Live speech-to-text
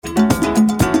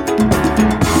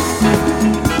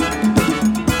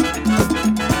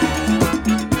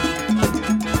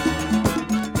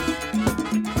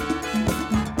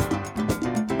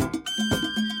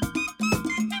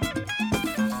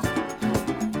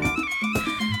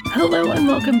Hello and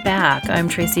welcome back. I'm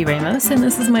Tracy Ramos, and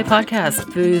this is my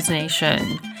podcast, Booze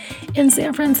Nation. And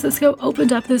San Francisco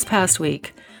opened up this past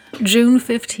week, June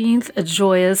 15th, a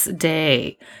joyous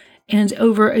day. And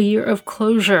over a year of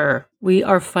closure, we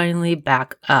are finally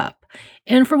back up.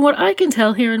 And from what I can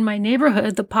tell here in my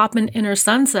neighborhood, the Poppin' Inner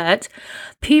Sunset,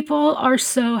 people are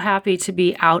so happy to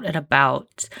be out and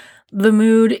about. The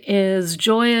mood is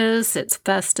joyous, it's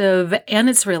festive, and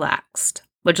it's relaxed,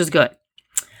 which is good.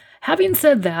 Having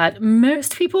said that,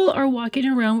 most people are walking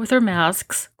around with their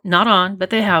masks, not on, but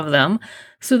they have them,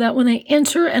 so that when they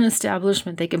enter an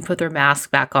establishment, they can put their mask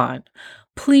back on.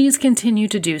 Please continue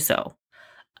to do so.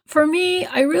 For me,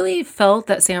 I really felt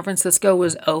that San Francisco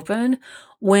was open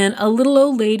when a little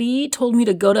old lady told me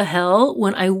to go to hell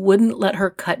when I wouldn't let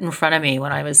her cut in front of me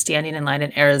when I was standing in line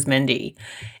at Arizmendi.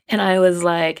 And I was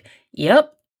like,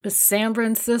 yep, San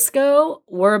Francisco,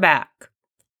 we're back.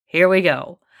 Here we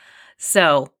go.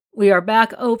 So we are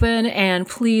back open, and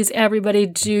please, everybody,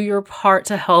 do your part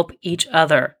to help each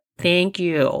other. Thank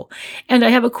you. And I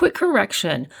have a quick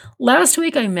correction. Last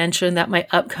week, I mentioned that my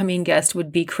upcoming guest would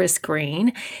be Chris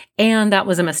Green, and that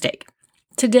was a mistake.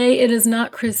 Today, it is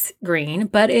not Chris Green,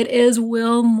 but it is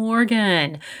Will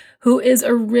Morgan, who is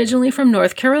originally from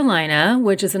North Carolina,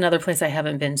 which is another place I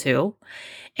haven't been to.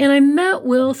 And I met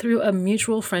Will through a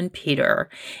mutual friend, Peter.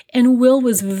 And Will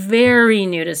was very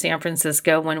new to San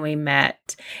Francisco when we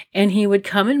met. And he would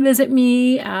come and visit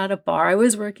me at a bar I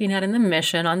was working at in the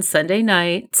Mission on Sunday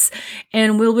nights.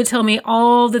 And Will would tell me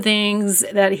all the things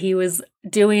that he was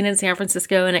doing in San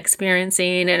Francisco and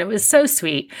experiencing. And it was so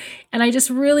sweet. And I just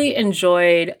really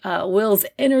enjoyed Will's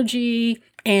energy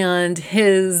and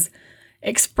his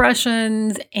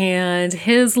expressions and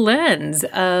his lens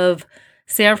of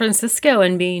San Francisco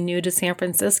and being new to San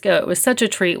Francisco. It was such a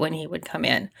treat when he would come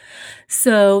in.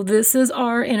 So this is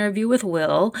our interview with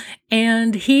Will,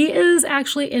 and he is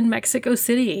actually in Mexico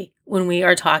City when we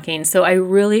are talking. So I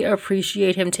really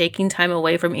appreciate him taking time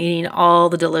away from eating all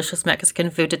the delicious Mexican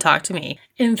food to talk to me.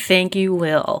 And thank you,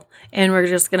 Will. And we're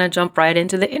just going to jump right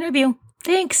into the interview.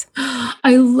 Thanks.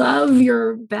 I love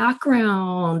your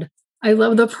background. I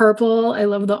love the purple. I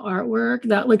love the artwork.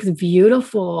 That looks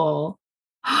beautiful.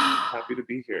 Happy to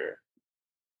be here.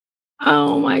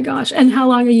 Oh my gosh. And how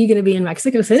long are you going to be in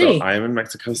Mexico City? So I'm in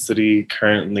Mexico City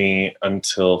currently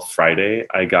until Friday.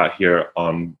 I got here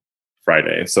on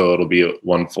Friday, so it'll be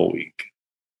one full week.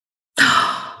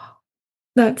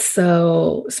 That's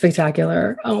so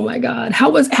spectacular. Oh my God.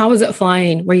 How was it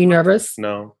flying? Were you nervous?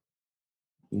 No,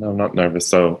 I'm not nervous.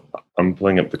 So I'm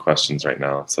pulling up the questions right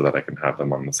now so that I can have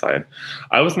them on the side.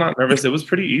 I was not nervous. It was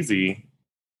pretty easy.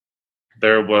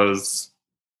 There was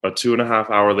a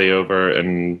 2.5-hour layover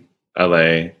in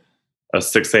LA. A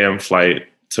 6 a.m. flight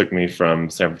took me from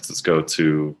San Francisco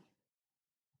to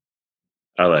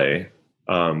LA.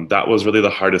 That was really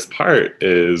the hardest part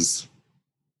is,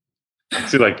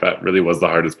 that really was the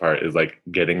hardest part is like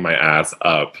getting my ass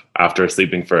up after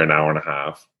sleeping for an hour and a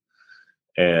half.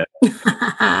 And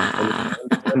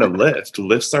a lift.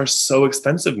 Lifts are so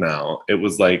expensive now. It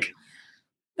was like,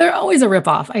 they're always a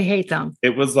ripoff. I hate them.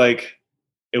 It was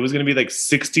going to be like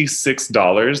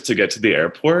 $66 to get to the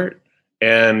airport,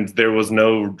 and there was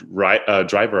no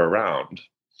driver around.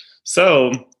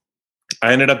 So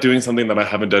I ended up doing something that I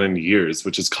haven't done in years,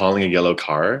 which is calling a yellow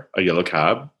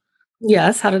cab.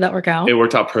 Yes. How did that work out? It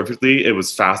worked out perfectly. It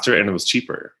was faster and it was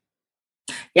cheaper.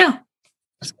 Yeah.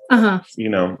 Uh-huh.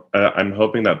 I'm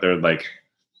hoping that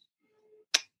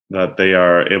that they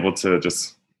are able to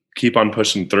just keep on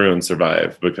pushing through and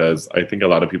survive, because I think a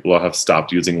lot of people have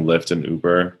stopped using Lyft and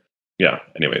Uber. Yeah.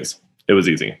 Anyways, it was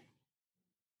easy.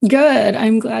 Good.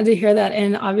 I'm glad to hear that.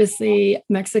 And obviously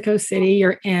Mexico City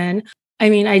you're in. I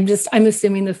mean, I'm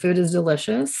assuming the food is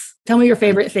delicious. Tell me your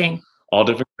favorite thing. All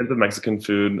different kinds of Mexican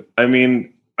food. I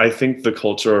mean, I think the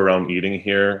culture around eating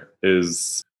here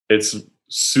it's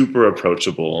super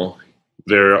approachable.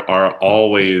 There are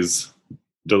always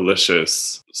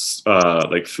delicious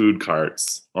food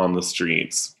carts on the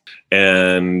streets,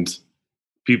 and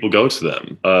people go to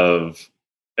them of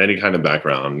any kind of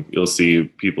background. You'll see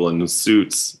people in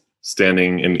suits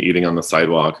standing and eating on the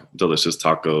sidewalk delicious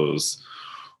tacos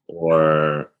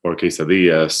or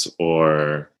quesadillas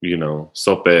or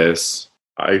sopes.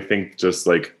 I think just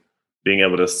like being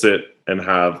able to sit and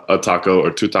have a taco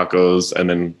or two tacos and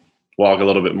then walk a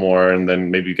little bit more and then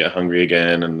maybe get hungry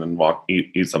again and then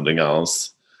eat something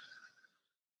else.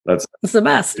 That's the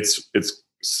best.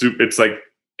 It's like,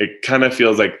 it kind of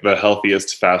feels like the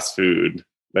healthiest fast food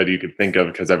that you could think of,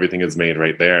 because everything is made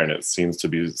right there and it seems to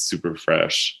be super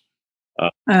fresh.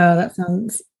 That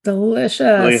sounds delicious.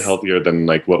 Really healthier than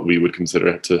like what we would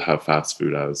consider to have fast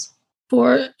food as.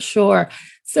 For sure.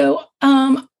 So,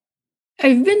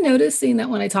 I've been noticing that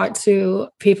when I talk to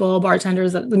people,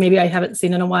 bartenders that maybe I haven't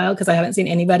seen in a while, because I haven't seen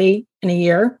anybody in a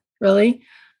year, really,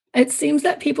 it seems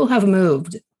that people have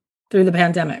moved through the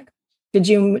pandemic. Did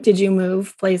you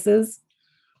move places?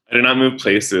 I did not move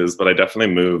places, but I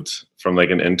definitely moved from like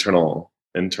an internal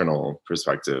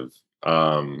perspective.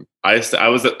 I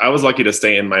was lucky to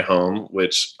stay in my home,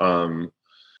 which I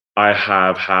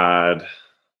have had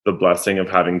the blessing of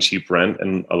having cheap rent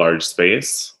and a large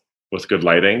space with good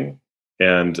lighting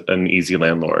and an easy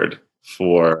landlord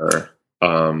for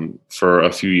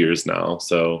a few years now.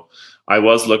 So I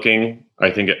was looking.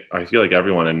 I feel like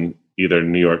everyone in either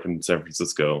New York and San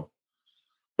Francisco,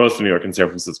 both New York and San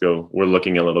Francisco, were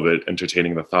looking a little bit,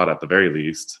 entertaining the thought at the very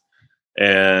least.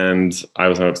 And I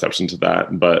was no exception to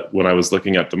that. But when I was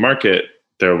looking at the market,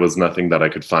 there was nothing that I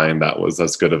could find that was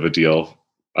as good of a deal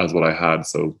as what I had.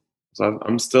 So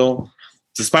I'm still,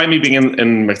 despite me being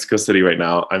in Mexico City right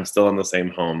now, I'm still in the same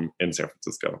home in San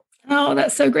Francisco. Oh,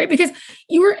 that's so great, because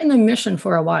you were in the Mission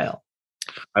for a while.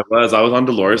 I was on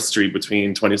Dolores Street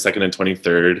between 22nd and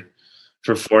 23rd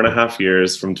for 4.5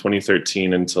 years, from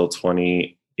 2013 until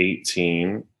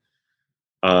 2018,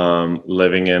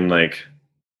 living in like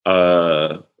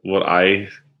what I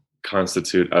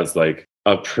constitute as like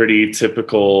a pretty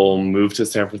typical move to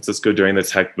San Francisco during the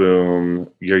tech boom.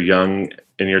 You're young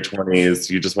in your 20s.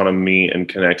 You just want to meet and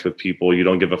connect with people. You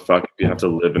don't give a fuck if you have to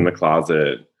live in the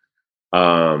closet.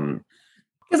 Because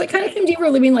it kind of seemed you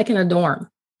were living like in a dorm.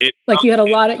 Like you had a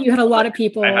lot of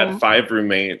people. I had 5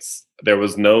 roommates. There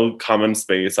was no common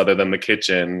space other than the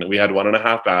kitchen. We had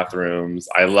 1.5 bathrooms.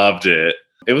 I loved it.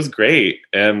 It was great.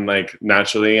 And like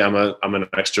naturally, I'm an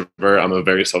extrovert. I'm a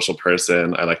very social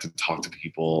person. I like to talk to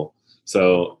people.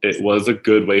 So it was a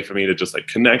good way for me to just like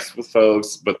connect with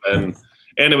folks. But then,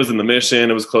 and it was in the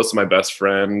Mission. It was close to my best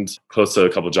friend, close to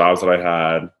a couple jobs that I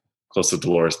had, close to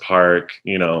Dolores Park.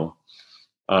 You know,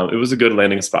 it was a good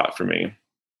landing spot for me.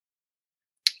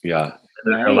 Yeah.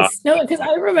 Nice. No, because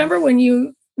I remember when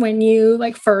you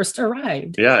like first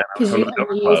arrived. Yeah. Because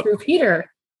you through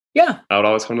Peter. Yeah. I would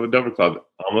always come to the Dover Club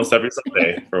almost every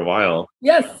Sunday for a while.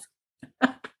 Yes.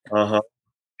 Uh-huh.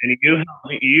 And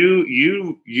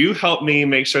you helped me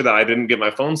make sure that I didn't get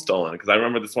my phone stolen, because I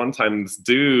remember this one time this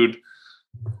dude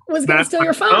was going to steal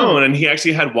your phone, and he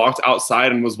actually had walked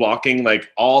outside and was walking like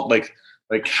all like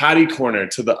catty corner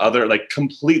to the other, like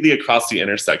completely across the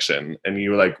intersection. And you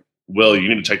were like, Will, you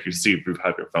need to check your see if you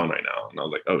have your phone right now. And I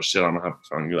was like, oh shit, I don't have a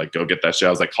phone. You're like, go get that shit. I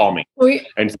was like, call me.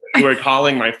 And so you were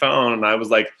calling my phone, and I was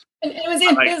like, and it was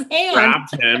in his hand.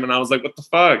 Grabbed him, and I was like, what the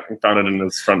fuck? And found it in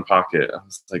his front pocket. I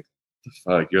was like, the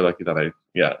fuck? You're lucky that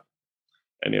yeah.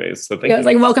 Anyways, so thank you. It was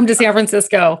like, welcome to San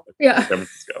Francisco. Yeah. San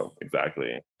Francisco,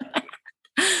 exactly.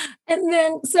 And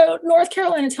then, so North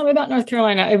Carolina, tell me about North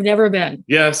Carolina. I've never been.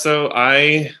 Yeah, so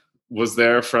I was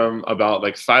there from about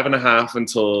like 5.5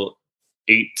 until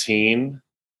 18,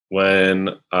 when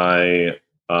I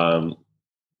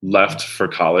left for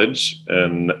college,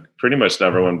 and pretty much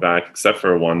never went back except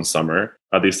for one summer,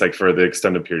 at least like for the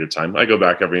extended period of time. I go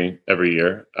back every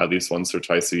year, at least once or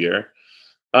twice a year.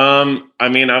 I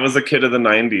mean, I was a kid of the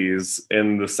 90s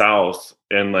in the South,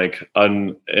 in like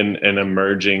an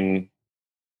emerging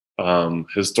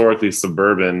historically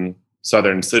suburban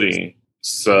Southern city.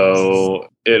 So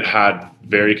it had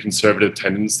very conservative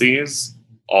tendencies,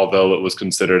 although it was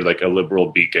considered like a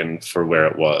liberal beacon for where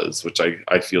it was, which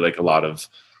I feel like a lot of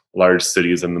large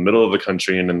cities in the middle of the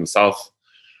country and in the South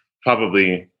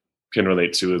probably can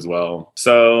relate to as well.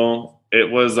 So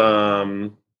it was, I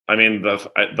mean,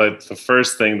 the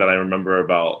first thing that I remember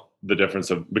about the difference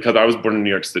of, because I was born in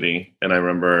New York City, and I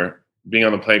remember being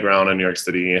on the playground in New York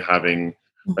City, having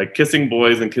like kissing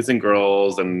boys and kissing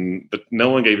girls, and no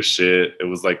one gave a shit. It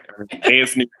was like, A,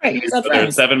 it's New York, so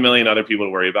there's 7 million other people to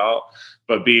worry about.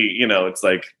 But B, you know, it's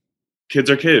like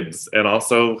kids are kids. And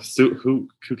also, who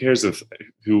cares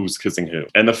who's kissing who?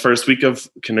 And the first week of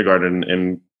kindergarten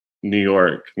in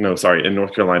North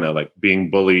Carolina, like being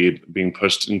bullied, being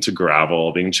pushed into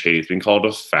gravel, being chased, being called a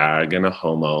fag and a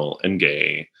homo and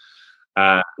gay.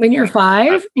 When you're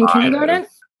 5 in kindergarten?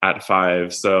 At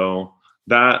 5. So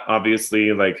that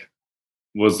obviously like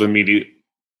was immediate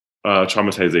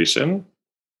traumatization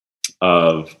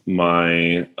of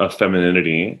my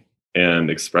femininity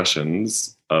and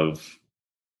expressions of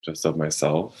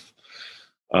myself.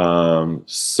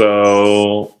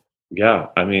 So yeah,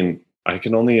 I mean, I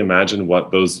can only imagine what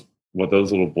those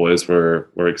little boys were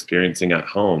experiencing at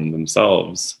home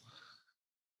themselves.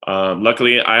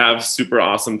 Luckily, I have super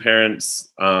awesome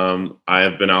parents. I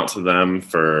have been out to them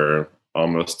for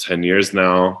almost 10 years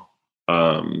now.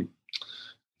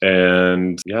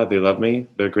 And yeah, they love me.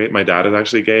 They're great. My dad is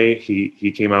actually gay.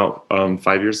 He came out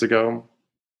 5 years ago.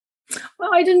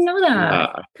 Well, I didn't know that.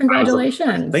 Yeah.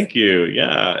 Congratulations. Thank you.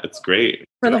 Yeah, it's great.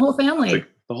 For the whole family. Like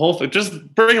the whole thing.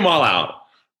 Just bring them all out.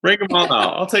 Bring them all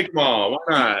out. I'll take them all. Why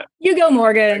not? You go,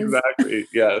 Morgan. Exactly.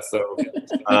 Yeah. So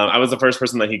I was the first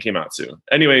person that he came out to.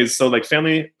 Anyways, so like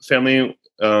family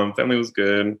was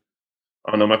good.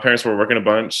 I don't know. My parents were working a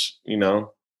bunch. You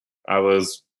know, I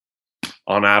was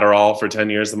on Adderall for 10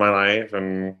 years of my life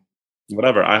and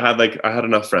whatever. I had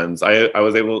enough friends. I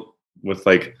was able, with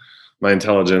like my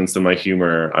intelligence and my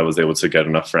humor, I was able to get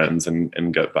enough friends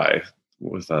and get by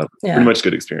with pretty much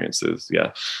good experiences.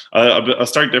 Yeah. A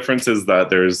stark difference is that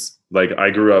there's like, I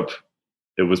grew up,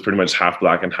 it was pretty much half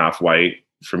black and half white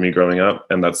for me growing up.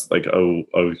 And that's like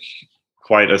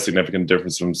quite a significant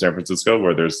difference from San Francisco,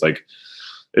 where there's like,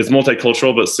 it's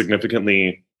multicultural, but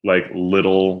significantly like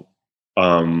little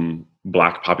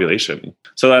black population.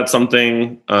 So that's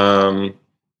something,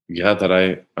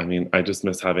 that I just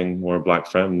miss having more black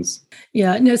friends.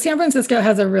 Yeah, no, San Francisco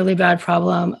has a really bad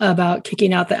problem about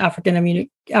kicking out the African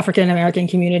American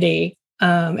community.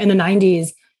 In the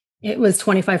 90s, it was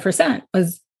 25%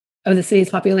 of the city's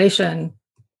population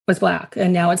was black,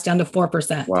 and now it's down to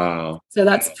 4%. Wow. So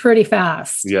that's pretty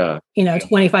fast. Yeah.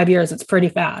 25 years, it's pretty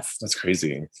fast. That's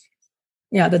crazy.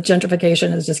 Yeah, the gentrification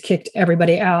has just kicked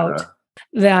everybody out. Yeah.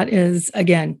 That is,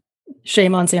 again,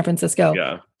 shame on San Francisco.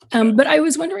 Yeah. But I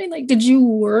was wondering, like, did you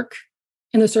work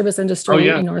in the service industry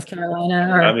in North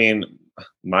Carolina? Or? I mean,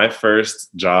 my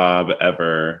first job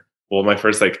ever, well, my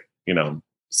first, like,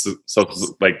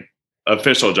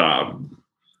 official job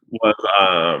was,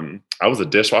 I was a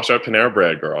dishwasher at Panera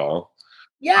Bread, girl.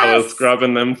 Yes. I was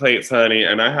scrubbing them plates, honey,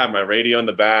 and I had my radio in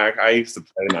the back. I used to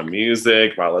play my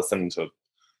music while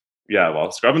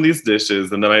scrubbing these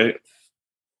dishes, and then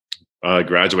I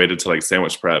graduated to like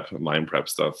sandwich prep and line prep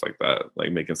stuff like that,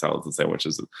 like making salads and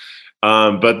sandwiches.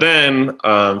 But then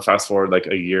fast forward like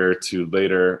a year or two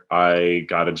later, I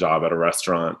got a job at a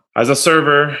restaurant as a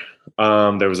server.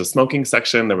 There was a smoking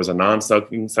section. There was a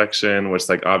non-smoking section, which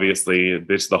like obviously,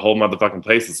 bitch, the whole motherfucking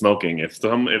place is smoking. If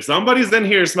somebody's in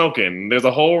here smoking, there's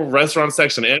a whole restaurant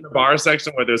section and a bar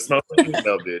section where there's smoking.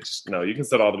 No, bitch. No, you can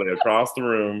sit all the way across the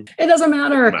room. It doesn't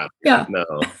matter. Yeah. No.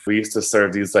 We used to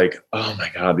serve these like, oh my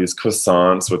God, these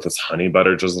croissants with this honey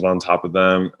butter drizzled on top of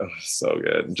them. Oh, so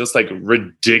good. Just like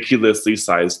ridiculously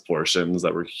sized portions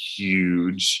that were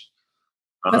huge.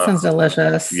 That sounds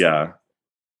delicious. Yeah.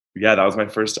 Yeah, that was my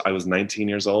first. I was 19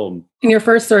 years old. And your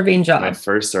first serving job. My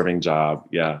first serving job,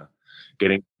 yeah.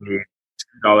 Getting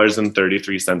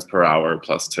 $2.33 per hour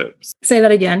plus tips. Say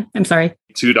that again. I'm sorry.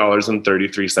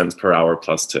 $2.33 per hour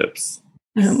plus tips.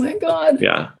 Oh my God.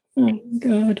 Yeah. Oh my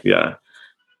God. Yeah.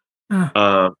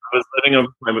 I was living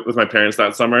with my parents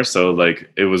that summer, so like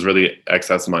it was really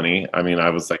excess money. I mean, I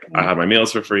was like, I had my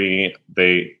meals for free.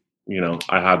 I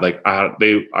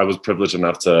was privileged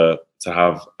enough to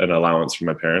have an allowance from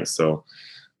my parents, so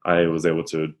I was able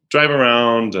to drive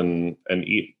around and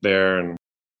eat there. And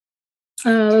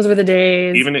those were the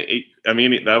days.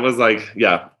 That was like,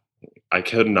 yeah, I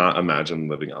could not imagine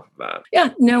living off of that. Yeah,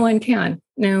 no one can.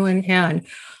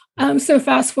 So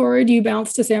fast forward, you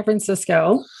bounce to San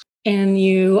Francisco, and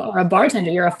you are a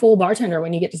bartender. You're a full bartender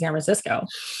when you get to San Francisco.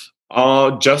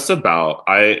 Just about.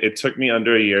 It took me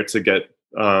under a year to get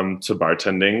to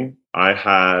bartending. I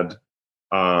had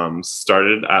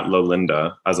started at La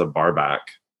Linda as a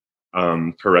barback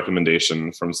per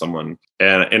recommendation from someone.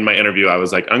 And in my interview, I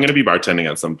was like, I'm going to be bartending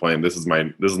at some point. This is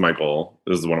my goal.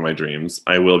 This is one of my dreams.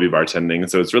 I will be bartending.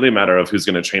 So it's really a matter of who's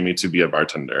going to train me to be a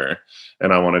bartender.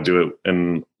 And I want to do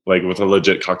it with a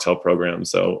legit cocktail program.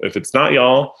 So if it's not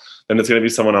y'all, then it's going to be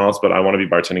someone else. But I want to be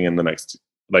bartending in the next,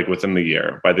 within the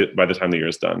year, by the time the year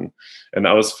is done. And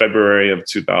that was February of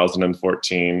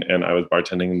 2014. And I was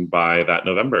bartending by that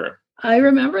November. I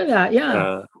remember that.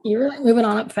 Yeah. You were moving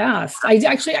on up fast. I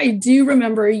do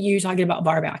remember you talking about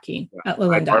barbacking at La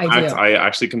Linda. I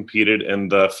actually competed in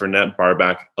the Fernet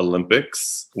Barback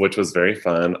Olympics, which was very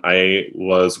fun. I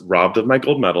was robbed of my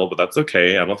gold medal, but that's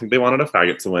okay. I don't think they wanted a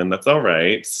faggot to win. That's all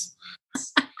right.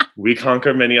 We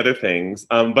conquer many other things.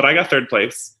 But I got third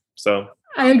place. So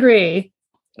I agree.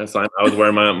 That's fine. I was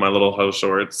wearing my little hoe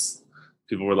shorts.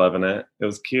 People were loving it. It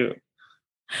was cute.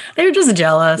 They were just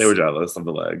jealous. They were jealous of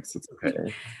the legs. It's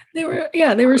okay.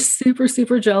 They were super,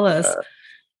 super jealous.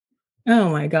 Oh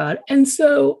my God. And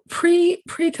so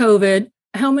pre-COVID,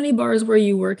 how many bars were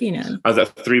you working in? I was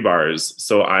at 3 bars.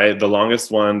 So the longest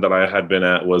one that I had been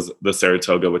at was the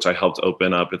Saratoga, which I helped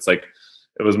open up. It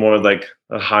was more like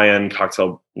a high-end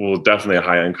cocktail, definitely a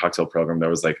high-end cocktail program. There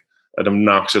was like an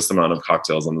obnoxious amount of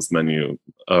cocktails on this menu,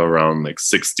 around like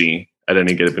 60 at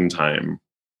any given time.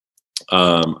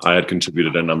 I had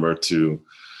contributed a number to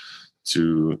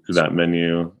that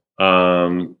menu.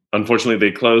 Unfortunately,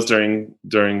 they closed during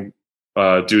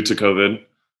due to COVID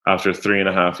after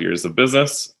 3.5 years of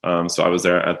business. So I was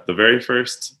there at the very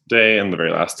first day and the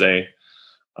very last day.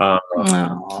 I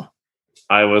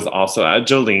was also at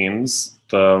Jolene's,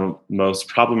 the most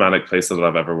problematic place that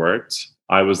I've ever worked.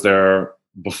 I was there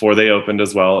before they opened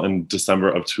as well. In December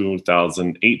of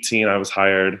 2018, I was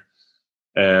hired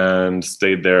and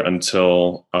stayed there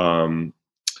until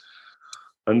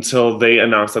they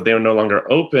announced that they were no longer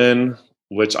open,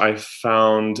 which I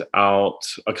found out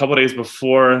a couple of days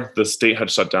before the state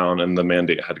had shut down and the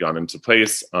mandate had gone into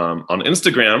place. On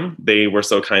Instagram, they were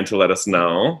so kind to let us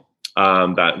know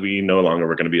that we no longer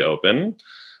were going to be open.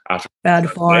 After bad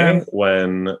form,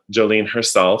 when Jolene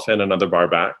herself and another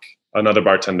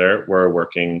bartender were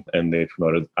working, and they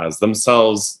promoted as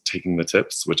themselves taking the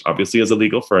tips, which obviously is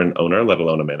illegal for an owner, let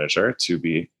alone a manager, to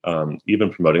be even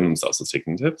promoting themselves as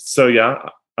taking tips. So yeah,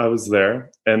 I was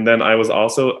there. And then I was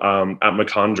also at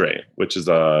Macondre, which was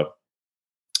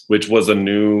a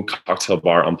new cocktail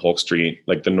bar on Polk Street,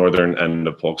 like the northern end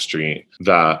of Polk Street,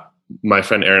 that my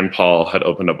friend Aaron Paul had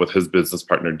opened up with his business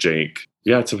partner, Jake.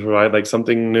 Yeah, to provide like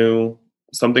something new,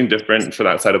 something different for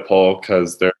that side of Polk,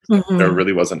 because there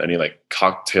really wasn't any like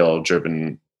cocktail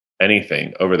driven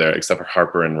anything over there except for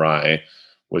Harper and Rye,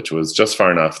 which was just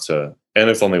far enough and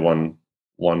it's only one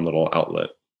little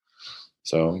outlet.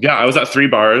 So yeah, I was at 3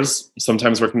 bars,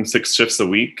 sometimes working 6 shifts a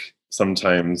week,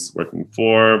 sometimes working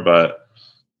 4, but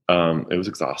it was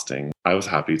exhausting. I was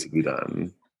happy to be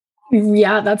done.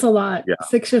 Yeah, that's a lot. Yeah.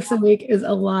 6 shifts a week is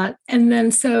a lot. And then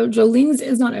so Jolene's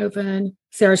is not open.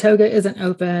 Saratoga isn't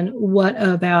open. What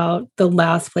about the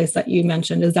last place that you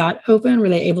mentioned? Is that open? Were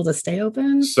they able to stay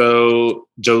open? So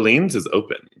Jolene's is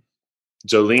open.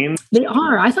 They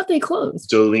are. I thought they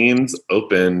closed. Jolene's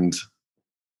opened,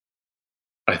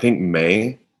 I think,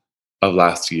 May of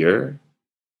last year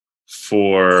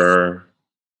for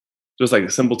just like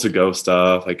simple to-go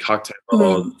stuff, like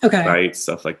cocktail nights,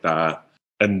 stuff like that.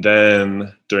 And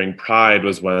then during Pride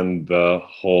was when there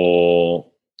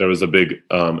was a big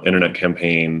internet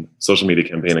campaign, social media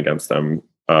campaign against them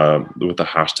with the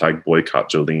hashtag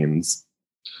boycott Jolene's,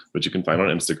 which you can find on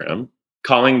Instagram,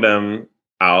 calling them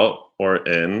out or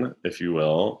in, if you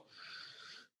will,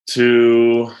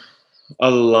 to a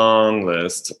long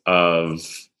list of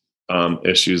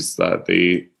issues that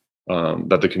the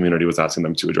community was asking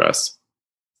them to address.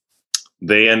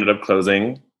 They ended up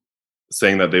closing,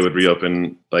 saying that they would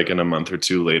reopen like in a month or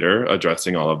 2 later,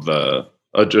 addressing what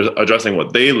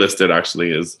they listed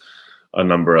actually is a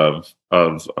number of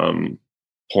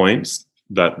points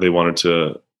that they wanted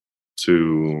to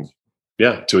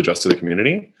address to the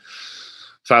community.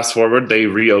 Fast forward, they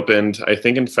reopened, I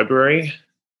think, in February,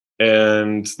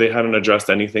 and they hadn't addressed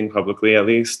anything publicly, at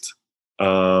least.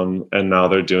 And now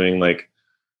they're doing like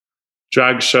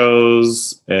drag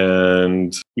shows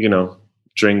and,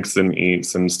 drinks and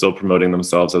eats, and still promoting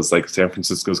themselves as like San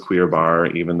Francisco's queer bar,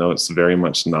 even though it's very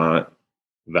much not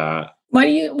that. Why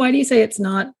do you say it's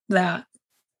not that?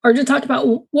 Or to talk about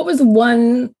what was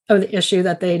one of the issue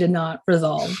that they did not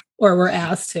resolve or were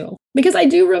asked to? Because I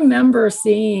do remember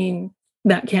seeing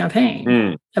that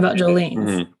campaign about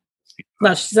Jolene's.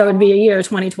 So it would be a year,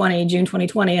 2020, June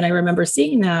 2020, and I remember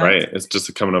seeing that. Right, it's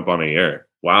just coming up on a year.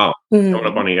 Wow, coming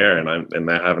up on a year, and I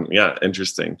haven't. Yeah,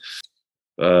 interesting.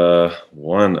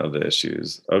 One of the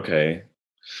issues. Okay,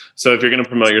 so if you're going to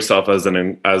promote yourself as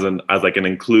an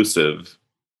inclusive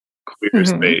queer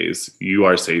space, you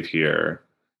are safe here.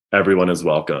 Everyone is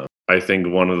welcome. I think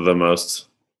one of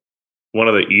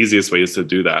the easiest ways to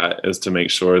do that is to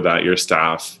make sure that your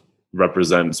staff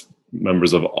represents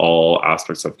members of all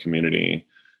aspects of community.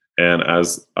 And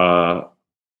as the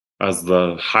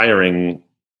hiring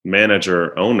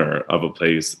manager, owner of a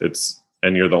place,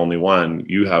 and you're the only one,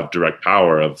 you have direct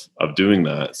power of doing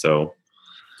that. So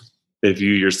if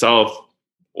you yourself,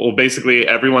 well, basically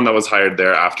everyone that was hired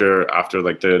there after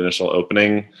like the initial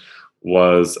opening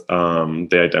was,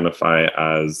 they identify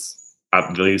as,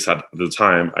 at least at the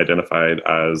time, identified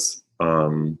as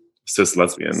cis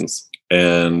lesbians.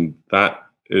 And that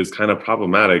is kind of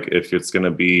problematic if it's going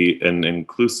to be an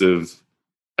inclusive,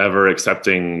 ever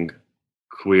accepting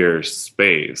queer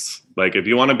space. Like if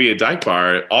you want to be a dyke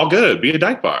bar, all good, be a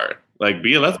dyke bar, like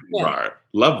be a lesbian bar.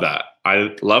 Love that.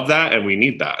 I love that. And we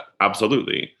need that.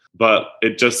 Absolutely. But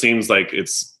it just seems like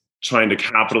it's trying to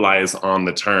capitalize on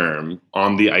the term,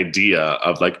 on the idea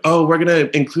of like, oh, we're going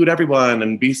to include everyone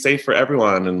and be safe for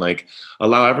everyone and like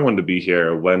allow everyone to be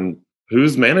here, when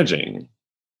who's managing?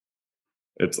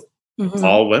 It's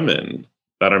all women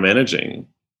that are managing.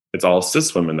 it's all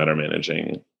cis women that are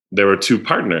managing. There were two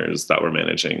partners that were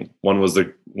managing. One was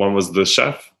the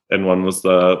chef, and one was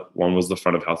the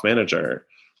front of house manager.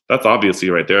 That's obviously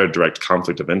right there a direct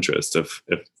conflict of interest. If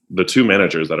the two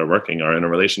managers that are working are in a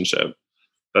relationship,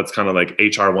 that's kind of like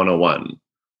HR 101.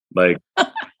 Like,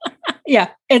 yeah,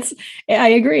 I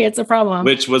agree. It's a problem.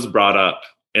 Which was brought up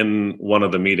in one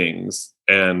of the meetings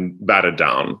and batted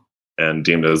down and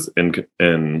deemed as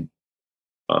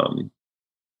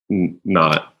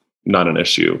not an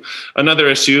issue. Another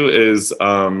issue is,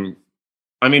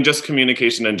 just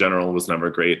communication in general was never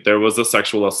great. There was a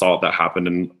sexual assault that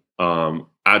happened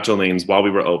at Jolene's while we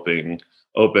were open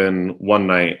one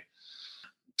night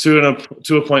to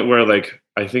a point where, like,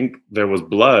 I think there was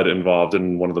blood involved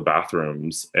in one of the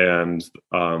bathrooms, and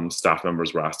staff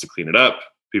members were asked to clean it up.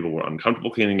 People were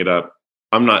uncomfortable cleaning it up.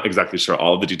 I'm not exactly sure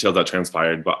all of the details that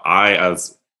transpired, but I,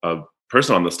 as a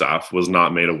person on the staff, was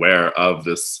not made aware of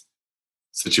this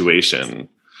situation,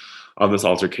 of this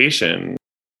altercation.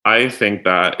 I think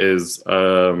that is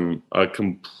a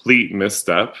complete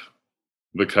misstep,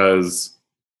 because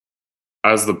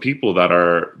as the people that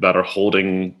are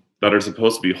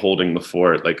supposed to be holding the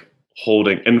fort, like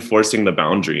enforcing the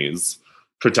boundaries,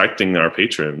 protecting our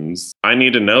patrons, I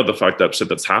need to know the fucked up shit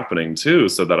that's happening too,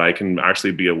 so that I can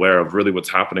actually be aware of really what's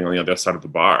happening on the other side of the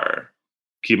bar.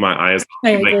 Keep my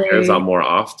ears out more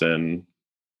often,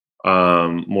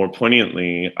 more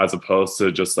poignantly, as opposed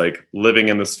to just like living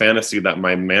in this fantasy that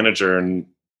my manager and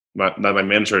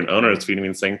owner is feeding me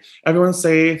and saying, everyone's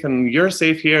safe and you're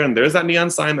safe here, and there's that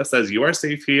neon sign that says you are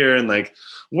safe here, and like,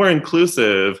 we're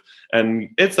inclusive and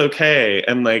it's okay,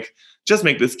 and like, just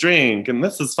make this drink and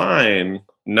this is fine.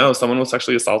 No, someone was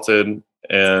sexually assaulted,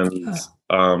 and went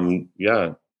through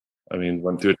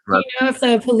it. Do you know if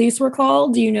the police were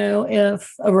called? Do you know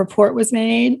if a report was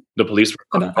made? The police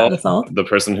were about that assault? The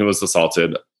person who was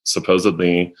assaulted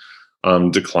supposedly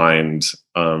declined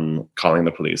calling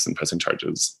the police and pressing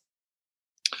charges.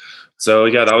 So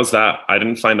yeah, that was that. I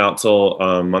didn't find out till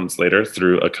months later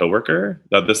through a coworker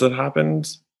that this had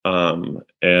happened,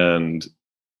 and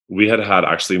we had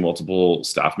actually multiple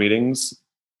staff meetings,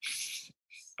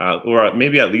 or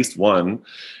maybe at least one,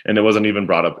 and it wasn't even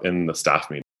brought up in the staff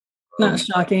meeting. Not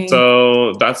shocking.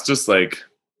 So that's just like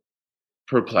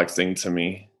perplexing to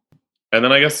me. And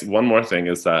then I guess one more thing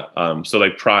is that, so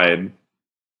like Pride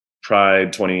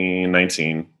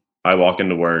 2019, I walk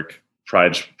into work,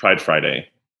 Pride Friday.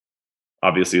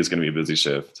 Obviously, it's going to be a busy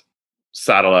shift.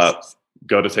 Saddle up,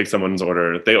 go to take someone's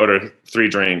order. They order 3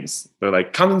 drinks. They're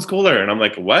like, Compton's Cooler. And I'm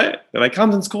like, what? They're like,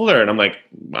 Compton's Cooler. And I'm like,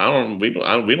 we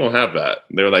don't have that.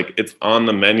 They're like, it's on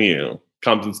the menu,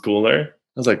 Compton's Cooler.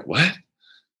 I was like, what?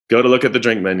 Go to look at the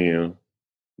drink menu.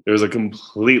 There's a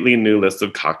completely new list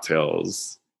of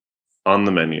cocktails on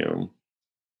the menu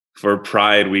for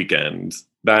Pride weekend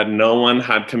that no one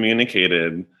had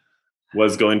communicated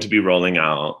was going to be rolling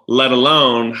out, let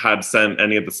alone had sent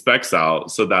any of the specs out,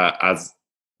 so that as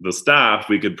the staff,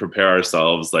 we could prepare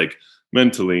ourselves like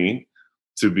mentally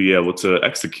to be able to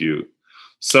execute.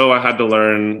 So I had to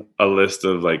learn a list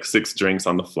of like 6 drinks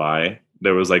on the fly.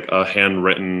 There was like a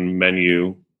handwritten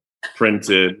menu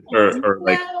printed or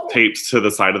like taped to the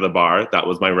side of the bar. That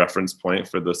was my reference point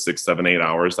for the 6, 7, 8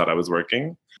 hours that I was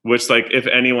working, which, like, if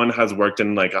anyone has worked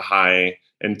in like a high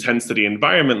intensity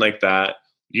environment like that,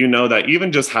 you know that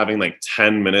even just having like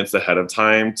 10 minutes ahead of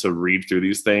time to read through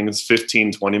these things,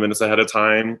 15, 20 minutes ahead of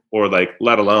time, or like,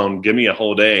 let alone give me a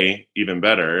whole day, even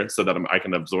better, so that I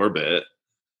can absorb it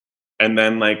and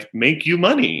then like make you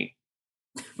money.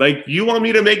 Like, you want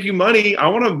me to make you money. I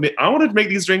want to make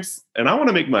these drinks and I want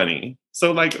to make money.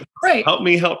 So like, right. Help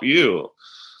me help you.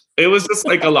 It was just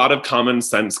like a lot of common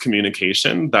sense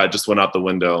communication that just went out the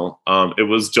window. It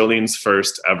was Jolene's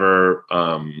first ever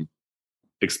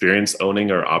experience owning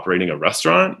or operating a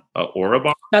restaurant or a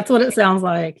bar. That's what it sounds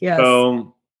like. Yes.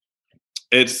 So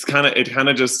it kind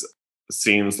of just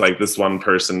seems like this one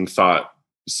person thought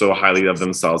so highly of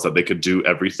themselves that they could do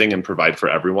everything and provide for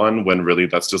everyone, when really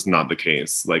that's just not the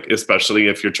case. Like, especially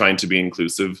if you're trying to be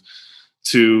inclusive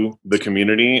to the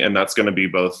community, and that's going to be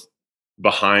both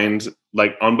behind,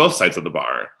 like on both sides of the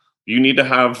bar. You need to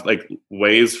have like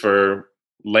ways for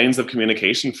lanes of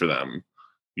communication for them.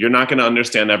 You're not going to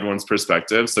understand everyone's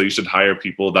perspective, so you should hire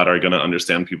people that are going to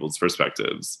understand people's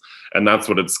perspectives. And that's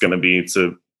what it's going to be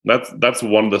that's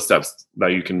one of the steps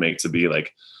that you can make to be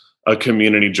like a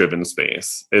community-driven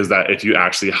space, is that if you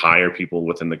actually hire people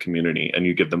within the community and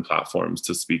you give them platforms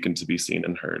to speak and to be seen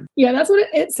and heard. Yeah, that's what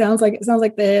it sounds like. It sounds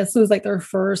like this was like their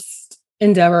first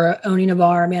endeavor, owning a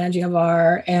bar, managing a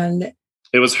bar, and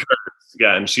it was hers.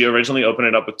 Yeah, and she originally opened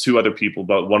it up with 2 other people,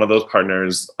 but one of those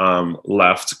partners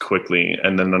left quickly,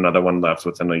 and then another one left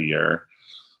within a year.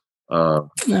 Oh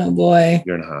boy.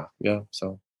 Year and a half. Yeah,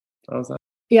 so that was that.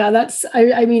 Yeah, that's.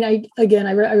 I mean, I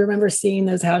remember seeing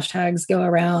those hashtags go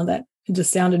around. That it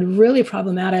just sounded really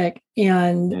problematic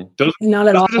and not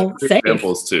at all safe.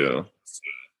 Examples too.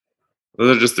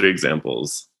 Those are just 3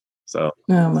 examples. So.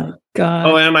 Oh my God.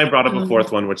 Oh, and I brought up a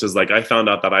 4th one, which is like I found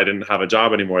out that I didn't have a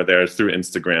job anymore there through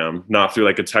Instagram, not through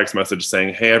like a text message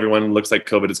saying, "Hey, everyone, looks like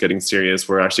COVID is getting serious.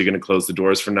 We're actually going to close the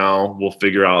doors for now. We'll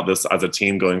figure out this as a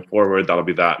team going forward. That'll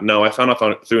be that." No, I found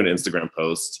out through an Instagram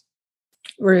post.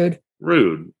 Rude.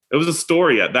 It was a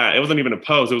story at that. It wasn't even a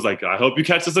post. It was like, "I hope you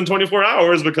catch this in 24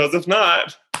 hours because if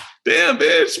not, damn,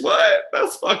 bitch, what?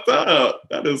 That's fucked up.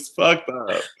 That is fucked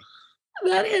up."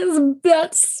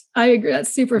 I agree. That's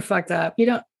super fucked up. You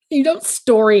don't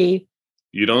story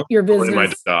your business my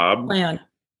job plan.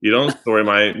 You don't story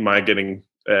my getting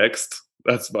X'd.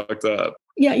 That's fucked up.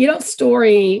 Yeah, you don't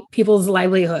story people's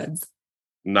livelihoods.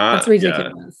 That's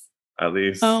ridiculous. Yet. At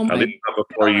least not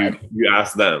before you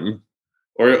ask them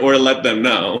or let them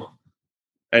know.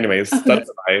 Anyways, that's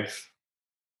life.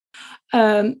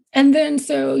 And then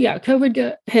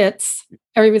COVID hits,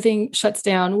 everything shuts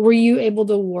down. Were you able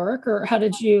to work, or how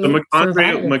did you? So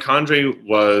Macondre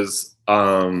was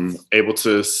able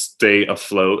to stay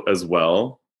afloat as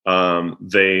well.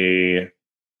 They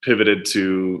pivoted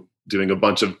to doing a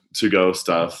bunch of to-go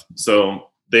stuff. So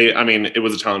it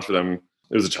was a challenge for them.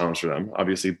 It was a challenge for them,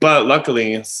 obviously. But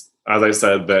luckily, as I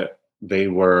said, that they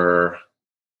were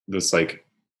this like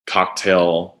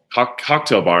cocktail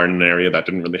bar in an area that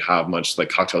didn't really have much like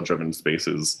cocktail driven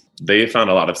spaces. They found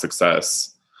a lot of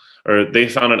success, or they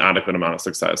found an adequate amount of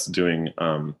success doing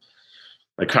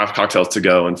like craft cocktails to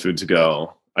go and food to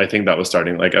go. I think that was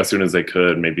starting like as soon as they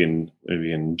could, maybe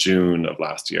in June of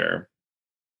last year.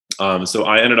 So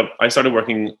I started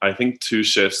working, I think 2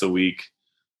 shifts a week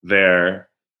there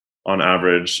on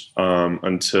average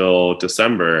until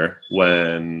December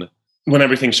when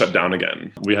everything shut down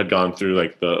again. We had gone through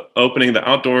like the opening the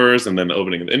outdoors and then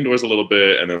opening the indoors a little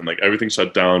bit, and then like everything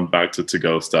shut down back to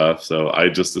go stuff. So I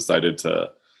just decided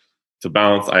to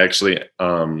balance. I actually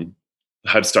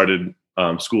had started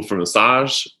school for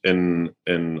massage in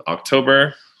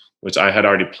October, which I had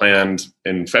already planned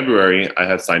in February. I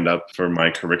had signed up for my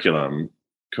curriculum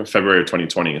February of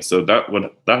 2020. So that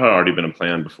had already been a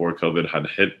plan before COVID had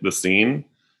hit the scene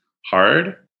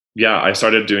hard. Yeah, I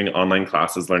started doing online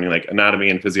classes, learning like anatomy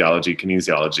and physiology,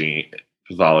 kinesiology,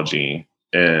 pathology,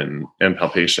 and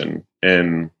palpation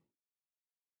in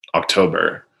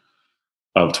October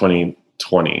of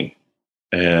 2020.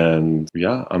 And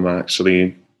yeah, I'm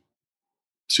actually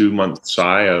 2 months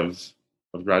shy of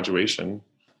graduation.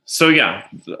 So yeah,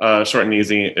 short and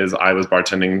easy is I was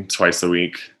bartending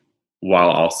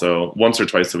once or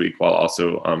twice a week while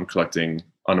also collecting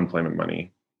unemployment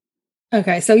money.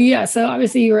 Okay. So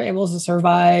obviously you were able to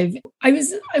survive. I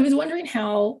was wondering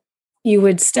how you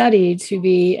would study to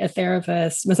be a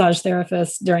therapist, massage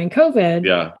therapist during COVID.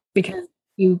 Yeah. Because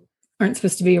you aren't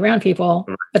supposed to be around people,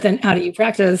 but then how do you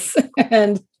practice?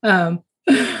 And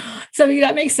so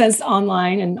that makes sense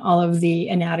online and all of the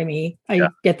anatomy. I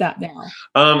get that now.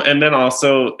 And then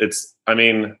also it's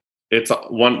the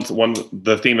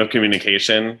theme of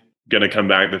communication, going to come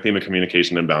back, the theme of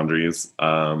communication and boundaries.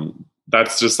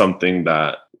 That's just something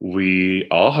that we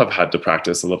all have had to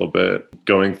practice a little bit.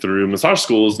 Going through massage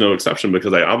school is no exception,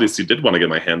 because I obviously did want to get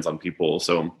my hands on people.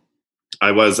 So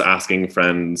I was asking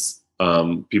friends,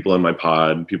 people in my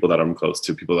pod, people that I'm close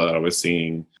to, people that I was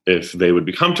seeing, if they would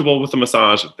be comfortable with the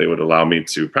massage, if they would allow me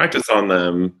to practice on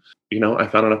them. I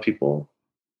found enough people.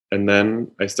 And then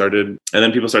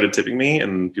people started tipping me,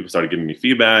 and people started giving me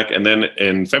feedback. And then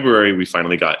in February, we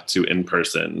finally got to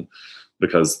in-person,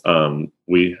 because San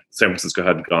Francisco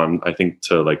had gone, I think,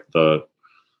 to like the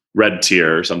red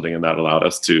tier or something, and that allowed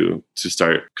us to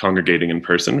start congregating in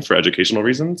person for educational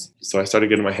reasons. So I started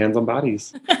getting my hands on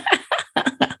bodies.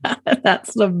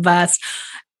 That's the best.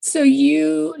 So do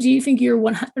you think you're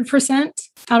 100%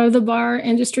 out of the bar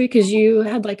industry? Because you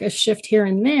had like a shift here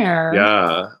and there.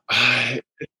 Yeah.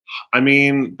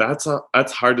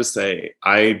 That's hard to say.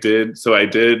 I did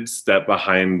step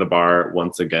behind the bar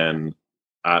once again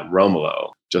at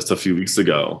Romolo just a few weeks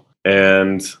ago.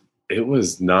 And it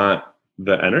was not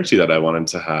the energy that I wanted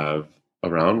to have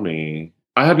around me.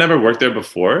 I had never worked there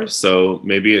before, so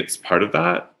maybe it's part of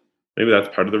that. Maybe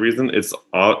that's part of the reason. It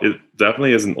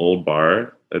definitely is an old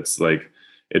bar. It's like,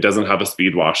 it doesn't have a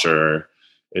speed washer.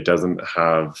 It doesn't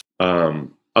have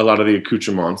a lot of the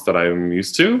accoutrements that I'm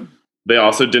used to. They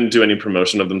also didn't do any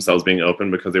promotion of themselves being open,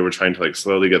 because they were trying to like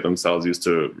slowly get themselves used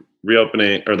to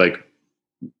reopening, or like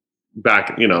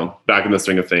back in the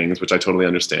swing of things, which I totally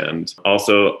understand.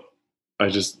 Also,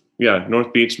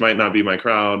 North Beach might not be my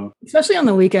crowd. Especially on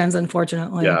the weekends,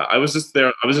 unfortunately. Yeah, I was just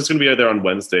there. I was just going to be there on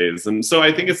Wednesdays. And so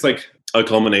I think it's like a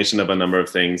culmination of a number of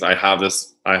things. I have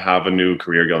a new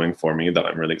career going for me that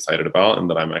I'm really excited about and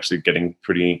that I'm actually getting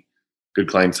pretty good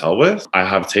clientele with. I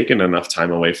have taken enough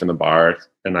time away from the bar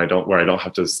and where I don't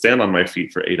have to stand on my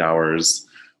feet for 8 hours,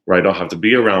 where I don't have to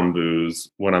be around booze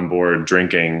when I'm bored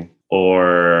drinking,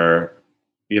 or,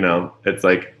 it's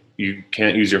like you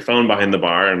can't use your phone behind the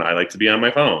bar and I like to be on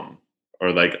my phone,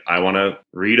 or like I want to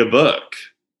read a book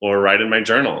or write in my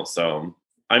journal. So,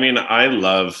 I mean, I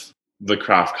love the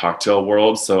craft cocktail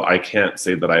world, so I can't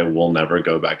say that I will never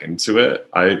go back into it.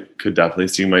 I could definitely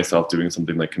see myself doing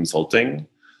something like consulting,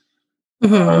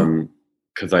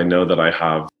 because I know that I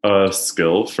have a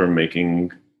skill for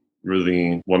making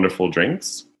really wonderful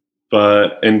drinks.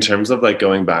 But in terms of like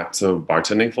going back to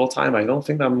bartending full time, I don't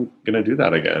think I'm gonna do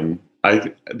that again.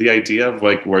 The idea of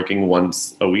like working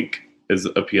once a week is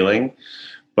appealing,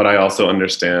 but I also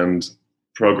understand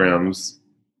programs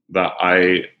that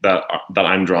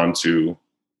I'm drawn to.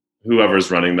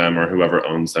 Whoever's running them or whoever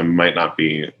owns them might not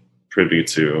be privy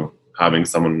to having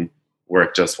someone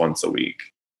work just once a week.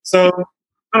 So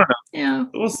I don't know. Yeah,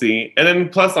 we'll see. And then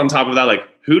plus on top of that, like,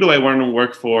 who do I want to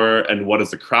work for and what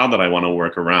is the crowd that I want to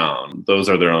work around? Those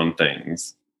are their own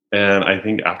things. And I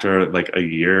think after like a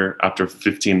year, after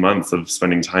 15 months of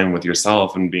spending time with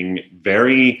yourself and being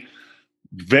very,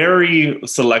 very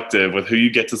selective with who you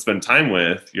get to spend time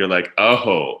with, you're like,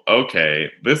 oh, okay,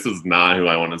 this is not who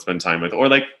I want to spend time with. Or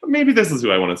like, maybe this is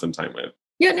who I want to spend time with.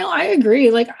 Yeah, no, I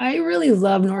agree. Like, I really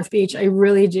love North Beach. I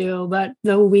really do. But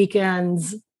the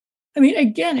weekends, I mean,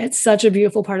 again, it's such a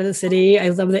beautiful part of the city. I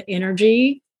love the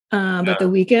energy. But the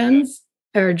weekends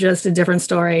are just a different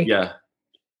story.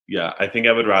 Yeah, I think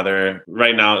I would rather,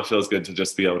 right now it feels good to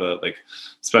just be able to like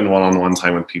spend one-on-one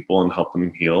time with people and help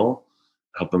them heal,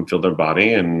 help them feel their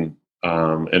body, and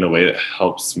in a way that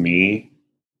helps me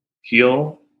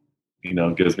heal,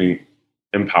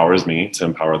 empowers me to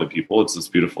empower other people. It's this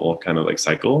beautiful kind of like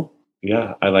cycle.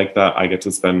 Yeah, I like that. I get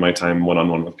to spend my time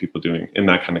one-on-one with people doing in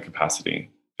that kind of capacity.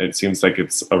 It seems like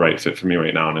it's a right fit for me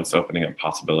right now, and it's opening up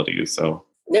possibilities. So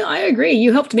no, I agree.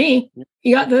 You helped me.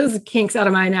 You got those kinks out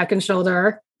of my neck and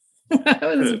shoulder. That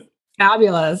was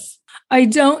fabulous. I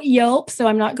don't Yelp, so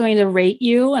I'm not going to rate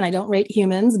you, and I don't rate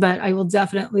humans, but I will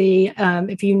definitely,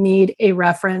 if you need a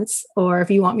reference or if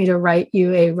you want me to write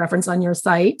you a reference on your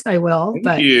site, I will.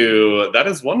 Thank you. That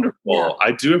is wonderful. Yeah.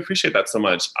 I do appreciate that so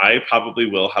much. I probably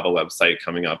will have a website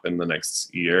coming up in the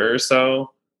next year or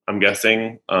so, I'm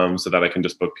guessing, so that I can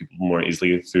just book people more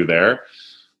easily through there.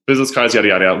 Business cards, yada,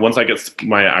 yada, yada. Once I get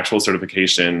my actual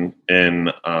certification in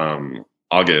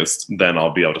August, then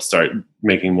I'll be able to start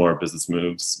making more business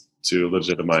moves to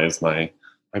legitimize my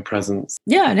presence.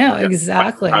 Yeah, no,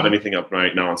 exactly. I don't have anything up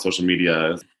right now on social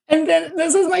media. And then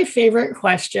this is my favorite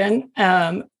question.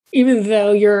 Even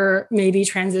though you're maybe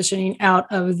transitioning out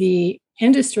of the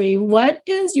industry, what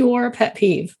is your pet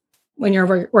peeve when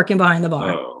you're working behind the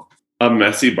bar? Oh, a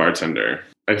messy bartender.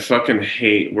 I fucking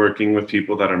hate working with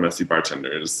people that are messy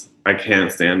bartenders. I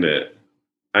can't stand it.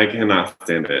 I cannot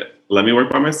stand it. Let me work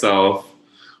by myself.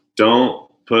 No.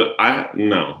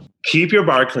 Keep your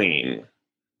bar clean.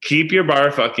 Keep your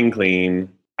bar fucking clean.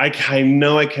 I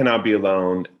know I cannot be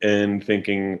alone in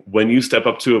thinking when you step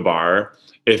up to a bar,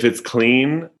 if it's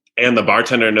clean and the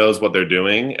bartender knows what they're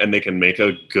doing and they can make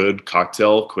a good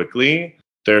cocktail quickly,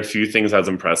 there are a few things as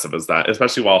impressive as that,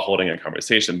 especially while holding a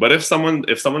conversation. But if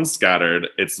someone's scattered,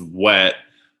 it's wet,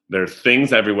 there are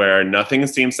things everywhere, nothing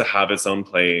seems to have its own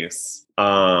place.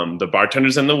 The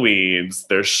bartender's in the weeds,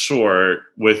 they're short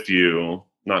with you,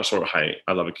 not short height.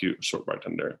 I love a cute short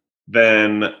bartender.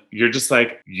 Then you're just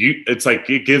like, it's like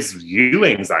it gives you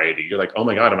anxiety. You're like, oh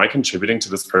my God, am I contributing to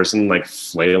this person like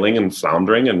flailing and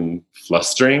floundering and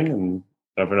flustering and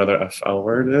whatever another FL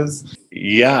word is?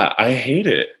 Yeah, I hate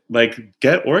it. Like,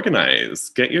 get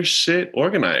organized, get your shit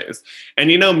organized. And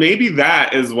maybe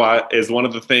that is what is one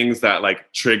of the things that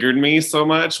like triggered me so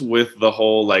much with the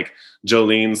whole like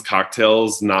Jolene's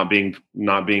cocktails not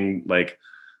being like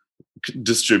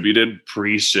distributed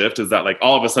pre-shift, is that like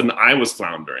all of a sudden I was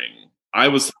floundering. I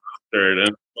was flustered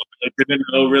and I didn't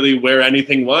know really where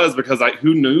anything was because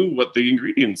who knew what the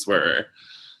ingredients were.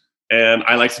 And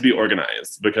I like to be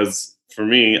organized because for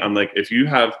me, I'm like,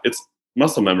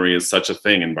 muscle memory is such a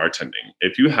thing in bartending.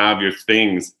 If you have your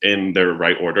things in their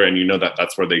right order and you know that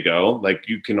that's where they go, like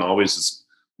you can always just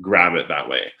grab it that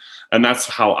way. And that's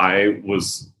how I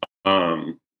was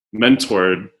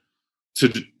mentored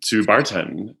to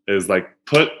bartend, is like,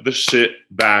 put the shit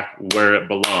back where it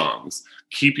belongs.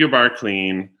 Keep your bar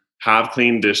clean, have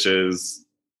clean dishes,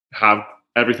 have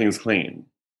everything's clean.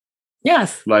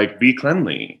 Yes. Like, be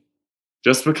cleanly.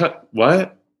 Just because,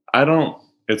 what?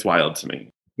 It's wild to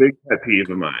me. Big pet peeve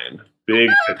of mine. Big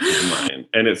pet peeve of mine.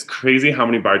 And it's crazy how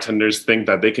many bartenders think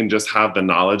that they can just have the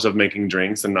knowledge of making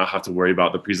drinks and not have to worry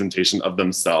about the presentation of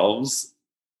themselves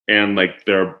and like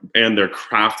their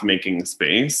craft making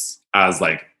space as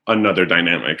like another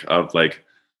dynamic of like,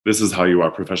 this is how you are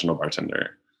a professional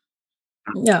bartender.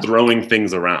 Yeah. Throwing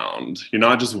things around. You're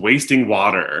not just wasting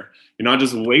water. You're not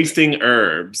just wasting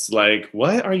herbs. Like,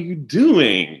 what are you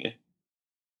doing?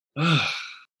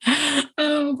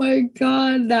 Oh my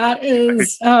God.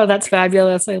 That's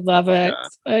fabulous. I love it.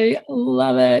 Yeah. I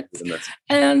love it.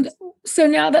 And so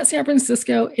now that San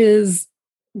Francisco is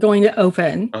going to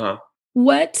open,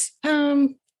 what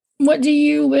do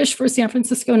you wish for San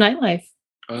Francisco nightlife?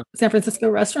 San Francisco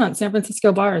restaurants, San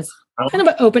Francisco bars? Kind of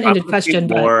an open-ended question,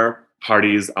 but more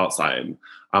parties outside.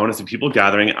 I want to see people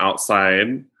gathering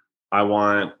outside. I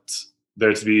want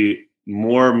there to be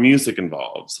more music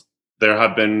involved. There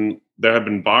have been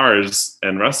bars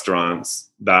and restaurants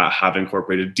that have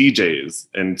incorporated DJs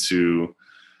into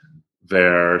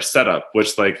their setup,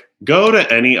 which like go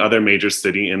to any other major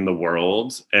city in the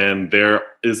world and there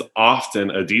is often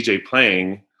a DJ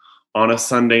playing on a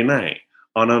Sunday night.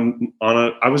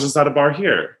 I was just at a bar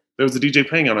here. There was a DJ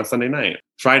playing on a Sunday night,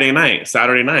 Friday night,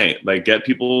 Saturday night. Like, get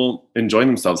people enjoying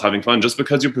themselves, having fun. Just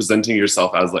because you're presenting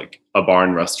yourself as like a bar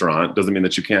and restaurant doesn't mean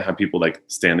that you can't have people like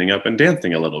standing up and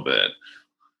dancing a little bit.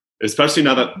 Especially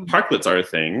now that parklets are a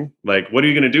thing. Like, what are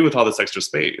you going to do with all this extra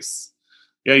space?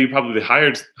 Yeah, you probably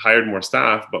hired more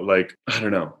staff, but like, I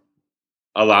don't know.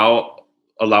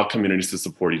 Allow communities to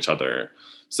support each other.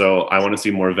 So I want to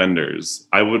see more vendors.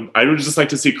 I would just like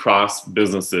to see cross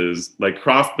business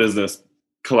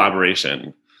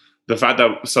collaboration. The fact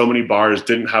that so many bars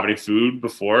didn't have any food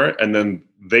before, and then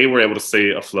they were able to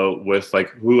stay afloat with like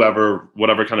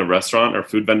whatever kind of restaurant or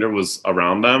food vendor was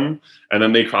around them. And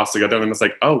then they crossed together and it's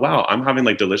like, oh wow, I'm having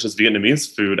like delicious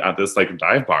Vietnamese food at this like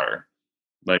dive bar.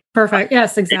 Like, perfect.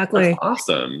 Yes, exactly. That's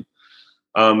awesome.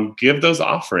 Give those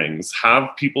offerings, have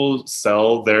people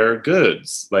sell their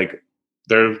goods. Like,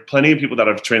 there are plenty of people that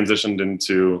have transitioned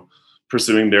into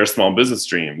pursuing their small business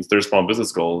dreams, their small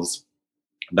business goals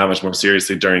that much more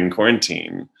seriously during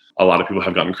quarantine. A lot of people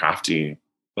have gotten crafty,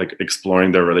 like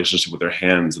exploring their relationship with their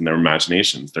hands and their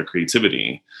imaginations, their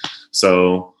creativity.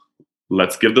 So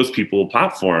let's give those people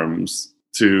platforms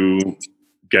to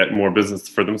get more business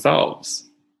for themselves.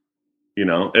 You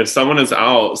know, if someone is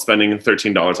out spending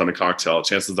 $13 on a cocktail,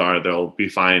 chances are they'll be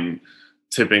fine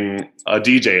tipping a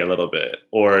DJ a little bit,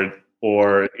 or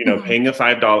you know, paying a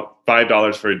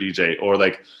 $5 for a DJ, or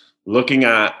like looking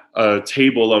at a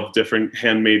table of different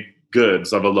handmade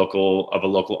goods of a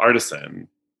local artisan.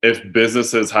 If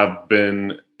businesses have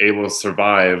been able to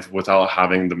survive without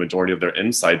having the majority of their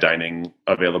inside dining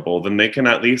available, then they can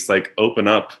at least like open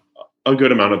up a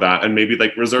good amount of that and maybe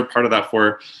like reserve part of that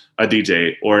for a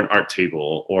DJ or an art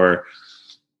table or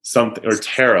something, or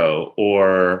tarot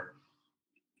or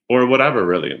whatever,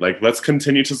 really. Like, let's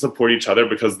continue to support each other,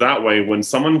 because that way, when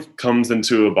someone comes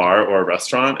into a bar or a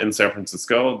restaurant in San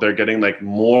Francisco, they're getting like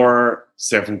more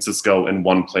San Francisco in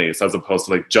one place, as opposed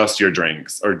to like just your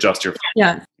drinks or just your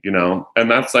food, you know?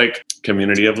 And that's like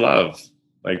community of love.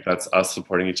 Like, that's us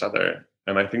supporting each other.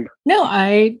 And I think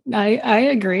I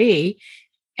agree.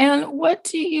 And what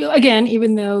do you, again,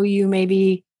 even though you may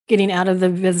be getting out of the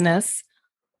business,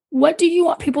 what do you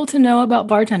want people to know about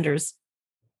bartenders?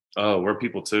 Oh, we're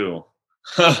people too.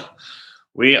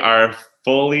 We have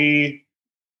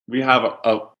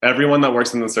everyone that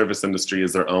works in the service industry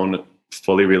is their own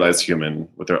fully realized human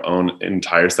with their own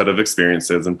entire set of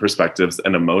experiences and perspectives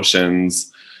and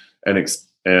emotions and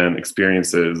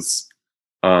experiences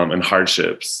and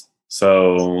hardships.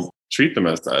 So treat them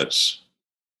as such.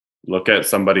 Look at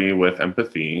somebody with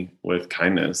empathy, with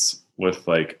kindness, with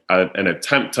like an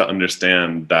attempt to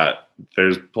understand that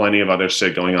there's plenty of other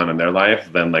shit going on in their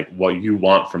life than like what you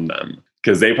want from them,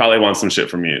 because they probably want some shit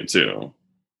from you too.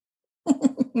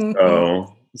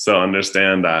 So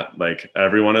understand that like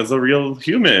everyone is a real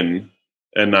human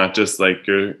and not just like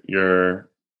your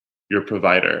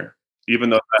provider, even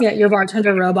though your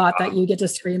bartender robot that you get to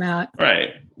scream at,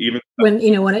 right? Even when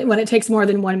it takes more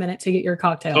than 1 minute to get your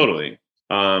cocktail. Totally.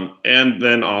 And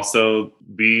then also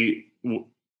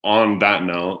on that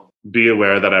note, be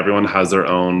aware that everyone has their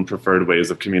own preferred ways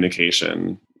of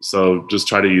communication. So just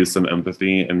try to use some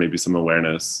empathy and maybe some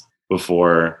awareness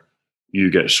before you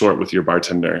get short with your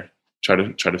bartender. Try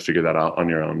to figure that out on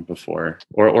your own before,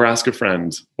 or ask a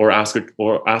friend, or ask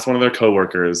one of their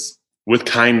coworkers with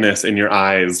kindness in your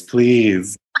eyes,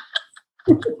 please.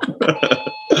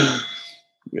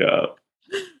 Yeah.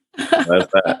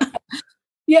 That's that.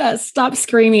 Yes, stop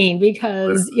screaming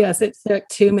because yes, it took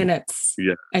 2 minutes.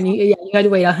 Yeah. And you had to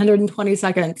wait 120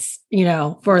 seconds,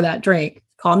 for that drink.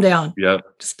 Calm down. Yep.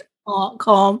 Just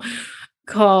calm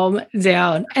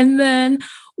down. And then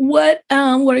what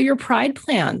are your Pride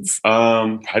plans?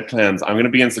 Pride plans. I'm going to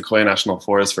be in Sequoia National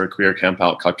Forest for a queer camp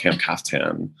out called Camp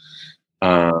Caftan,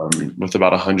 with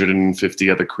about 150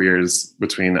 other queers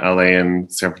between LA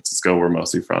and San Francisco. We're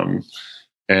mostly from,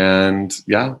 and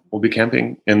yeah, we'll be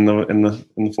camping in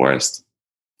the forest.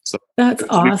 So that's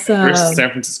awesome. First San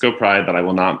Francisco Pride that I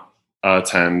will not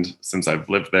attend since I've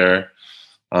lived there,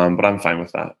 but I'm fine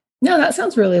with that. No, that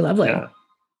sounds really lovely. Yeah.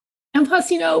 And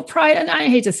plus, Pride, and I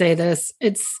hate to say this,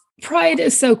 Pride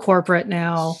is so corporate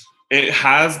now. It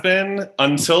has been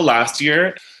until last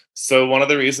year. So one of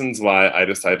the reasons why I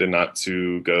decided not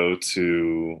to go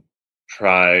to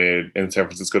Pride in San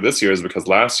Francisco this year is because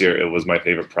last year it was my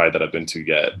favorite Pride that I've been to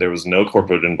yet. There was no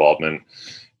corporate involvement.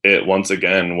 It once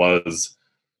again was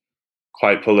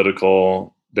quite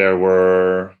political. There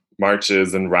were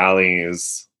marches and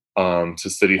rallies to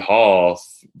City Hall,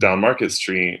 down Market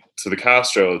Street, to the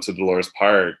Castro, to Dolores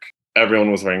Park.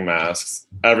 Everyone was wearing masks.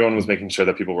 Everyone was making sure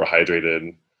that people were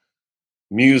hydrated.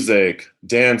 Music,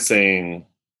 dancing,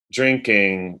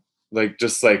 drinking,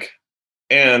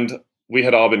 and we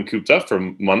had all been cooped up for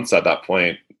months at that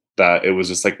point, that it was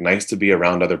just nice to be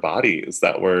around other bodies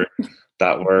that were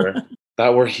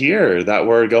here, that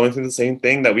were going through the same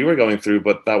thing that we were going through,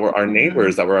 but that were our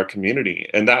neighbors, that were our community.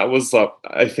 And that was,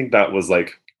 I think that was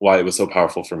why it was so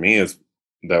powerful for me, is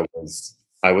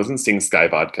I wasn't seeing Sky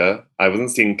Vodka. I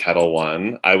wasn't seeing Kettle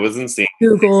One. I wasn't seeing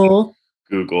Google.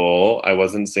 I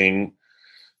wasn't seeing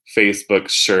Facebook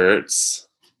shirts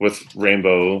with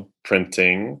rainbow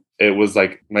printing. It was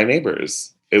my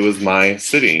neighbors. It was my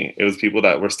city. It was people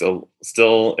that were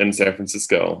still in San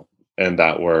Francisco and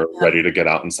that were ready to get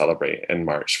out and celebrate and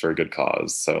march for a good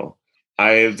cause. So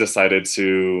I decided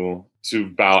to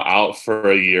bow out for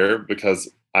a year because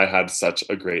I had such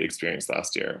a great experience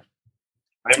last year.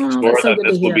 I'm sure that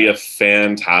this will be a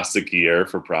fantastic year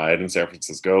for Pride in San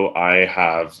Francisco. I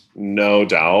have no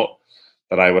doubt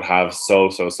that I would have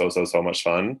so much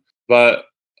fun. But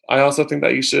I also think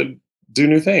that you should do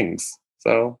new things.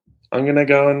 So I'm going to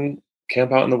go and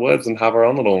camp out in the woods and have our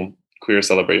own little queer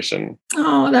celebration.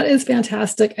 Oh, that is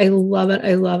fantastic. I love it.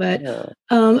 Yeah.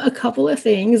 A couple of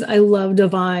things. I love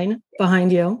Divine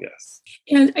behind you. Yes.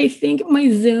 And I think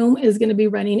my Zoom is going to be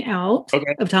running out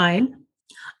of time.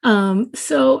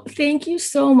 So thank you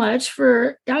so much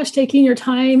for, taking your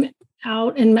time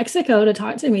out in Mexico to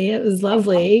talk to me. It was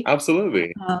lovely.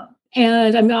 Absolutely.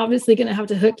 And I'm obviously going to have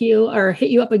to hit you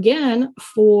up again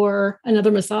for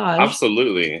another massage.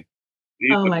 Absolutely.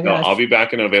 Oh my gosh. I'll be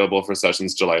back and available for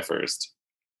sessions July 1st.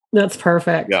 That's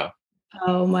perfect. Yeah.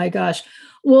 Oh my gosh.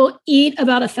 We'll eat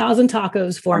about 1,000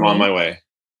 tacos for me. I'm on my way.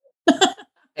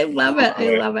 I love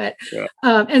it. Yeah.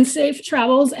 And safe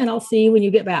travels, and I'll see you when you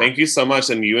get back. Thank you so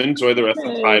much, and you enjoy the rest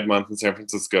of Pride Month in San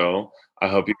Francisco. I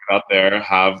hope you get out there,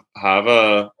 have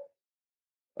a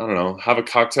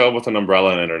cocktail with an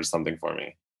umbrella in it or something for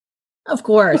me. Of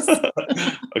course.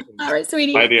 Okay. All right,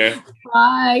 sweetie. Bye, dear.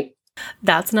 Bye.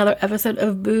 That's another episode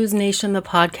of Booze Nation, the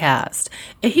podcast.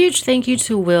 A huge thank you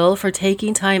to Will for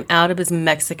taking time out of his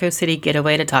Mexico City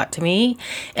getaway to talk to me,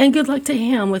 and good luck to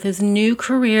him with his new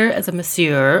career as a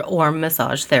masseur or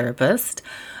massage therapist.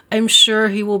 I'm sure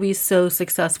he will be so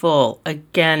successful.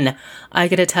 Again, I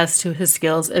can attest to his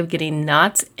skills of getting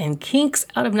knots and kinks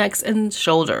out of necks and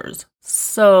shoulders.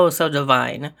 So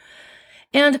divine.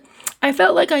 And I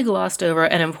felt like I glossed over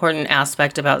an important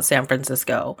aspect about San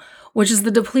Francisco, which is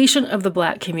the depletion of the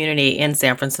Black community in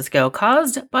San Francisco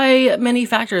caused by many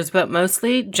factors, but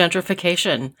mostly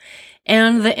gentrification,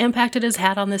 and the impact it has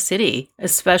had on the city,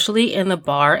 especially in the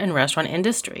bar and restaurant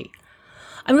industry.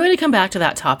 I'm going to come back to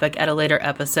that topic at a later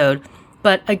episode,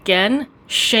 but again,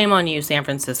 shame on you, San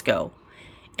Francisco.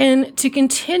 And to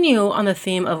continue on the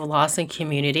theme of loss in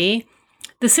community,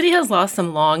 the city has lost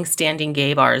some long-standing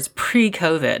gay bars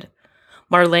pre-COVID.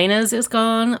 Marlena's is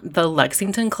gone, the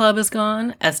Lexington Club is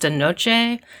gone, Esta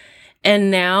Noche, and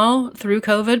now, through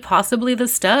COVID, possibly the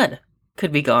Stud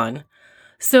could be gone.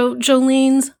 So,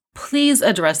 Jolene's, please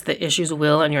address the issues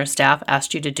Will and your staff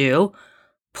asked you to do.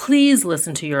 Please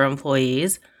listen to your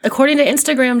employees. According to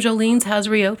Instagram, Jolene's has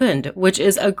reopened, which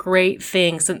is a great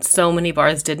thing since so many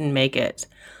bars didn't make it.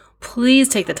 Please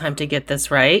take the time to get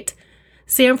this right.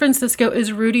 San Francisco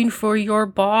is rooting for your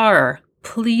bar.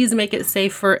 Please make it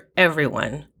safe for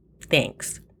everyone.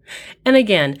 Thanks. And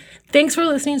again, thanks for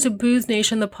listening to Booze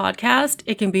Nation, the podcast.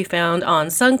 It can be found on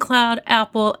SoundCloud,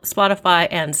 Apple, Spotify,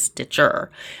 and Stitcher.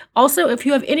 Also, if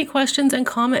you have any questions and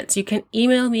comments, you can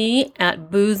email me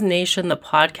at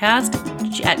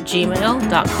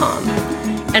boozenationthepodcast@gmail.com.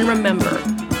 And remember,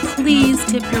 please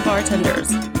tip your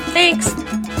bartenders. Thanks.